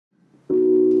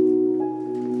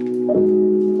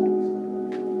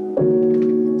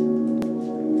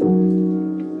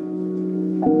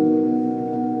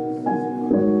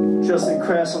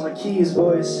On the keys,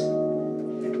 boys.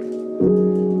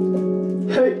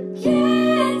 Hey.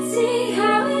 Can't see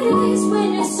how it is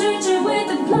when you're searching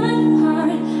with a blind heart,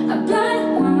 a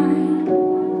blind heart.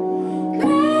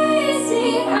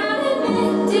 Crazy, I'll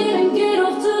admit, didn't get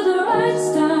off to the right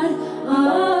start.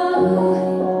 Oh,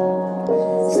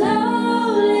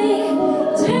 slowly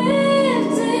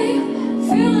drifting,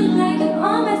 feeling like an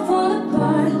arm might fall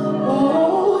apart.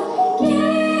 Oh,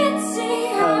 can't see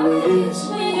how it is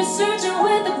when you're searching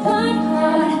with a blind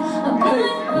heart, a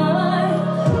blind heart.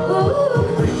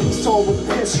 Ooh. He's tall with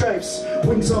the pinstripes,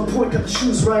 wings on point, got the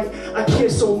shoes right. I care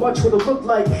so much what it look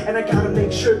like, and I gotta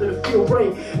make sure that it feel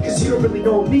right. Cause you don't really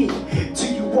know me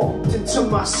till you walked into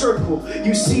my circle.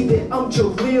 You see that I'm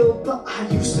Jaleel, but I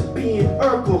used to be in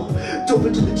Urkel. Dove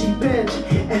into the deep end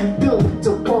and built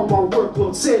up on my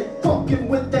workload. Said fucking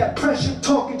with that pressure,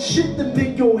 talking shit that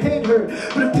make your head hurt.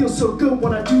 But it feels so good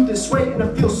when I do this right, and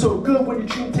it feels so good when your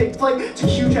dream take flight. Took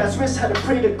huge ass risks, had to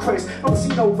pray to Christ. I don't see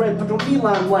no red, but don't need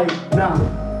limelight, nah.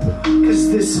 Cause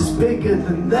this is bigger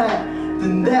than that,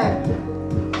 than that.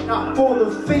 Not for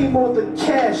the fame or the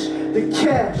cash,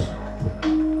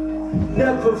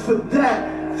 never for that,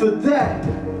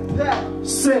 that.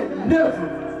 Said never.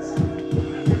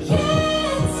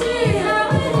 Can't see how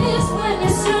it is when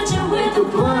you're searching with a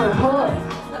blind heart,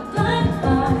 a blind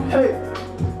heart. Hey.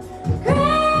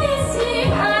 Crazy,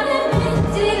 I'll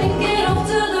admit, didn't get off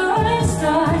to the right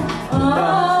start.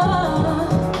 Oh,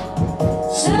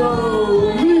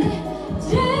 slowly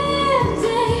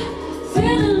drifting,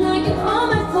 feeling like an arm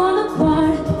might fall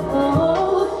apart.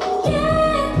 Oh,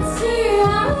 can't see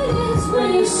how it is when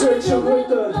you're searching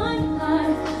with a blind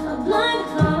heart, a blind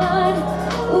heart.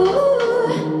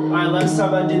 Ooh. Alright, last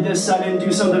time I did this, I didn't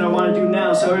do something I want to do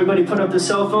now. So everybody put up their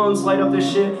cell phones, light up this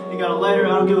shit. You got a lighter, I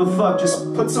don't give a fuck.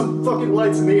 Just put some fucking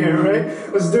lights in the air, right?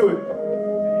 Let's do it.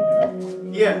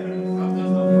 Yeah.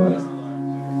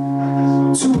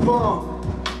 Too long.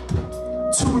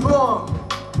 Too long.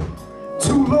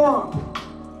 Too long.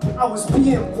 I was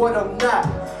being what I'm not.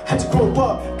 Had to grow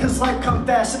up, cause life come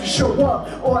fast and show up.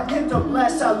 Or I end up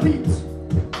last I leaped.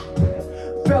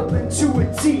 Fell into a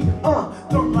deep,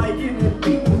 thrown right in and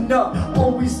beaten up.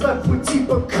 Always left with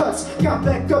deeper cuts. Got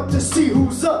back up to see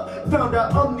who's up. Found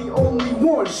out I'm the only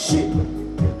one. Shit.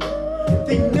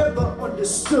 They never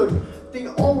understood. They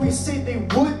always say they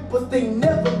would, but they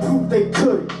never proved they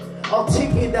could. I'll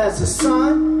take it as a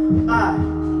sign. I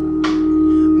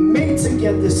made to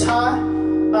get this high.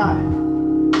 I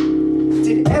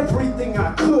did everything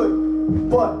I could,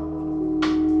 but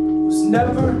it was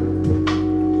never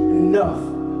enough.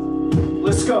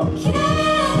 Let's go.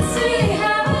 Can't see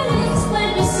how it is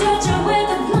when you're searching with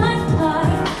a blind heart,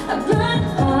 a blind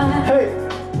heart. Hey.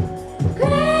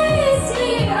 Crazy,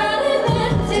 I'll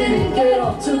admit, didn't get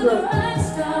off to the right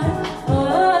start.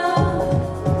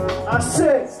 Oh, I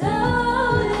said,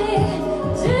 slowly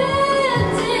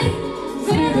drifting,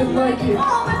 feeling like it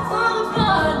all might fall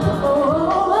apart.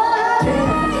 Oh,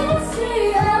 can't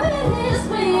see how it is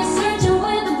when you're searching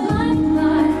with a blind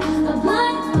heart, a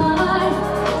blind heart.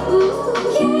 Ooh,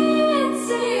 can't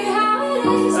see how it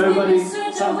is everybody, when you're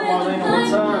searching stop with a Marlena one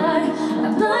blind time. heart, a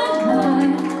blind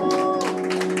heart.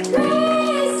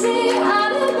 Crazy,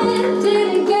 I'll admit,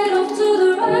 didn't get off to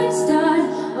the right start.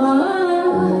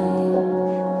 Oh,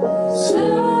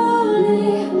 slowly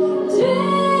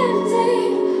drifting,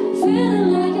 feeling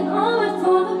like an arm might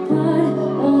fall apart.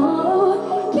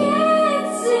 Oh, can't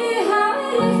see how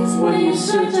it is when you're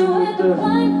searching with a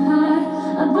blind heart,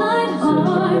 a blind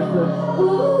heart.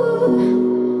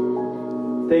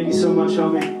 Ooh. Thank you so much,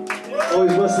 homie.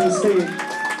 Always blessing the stage.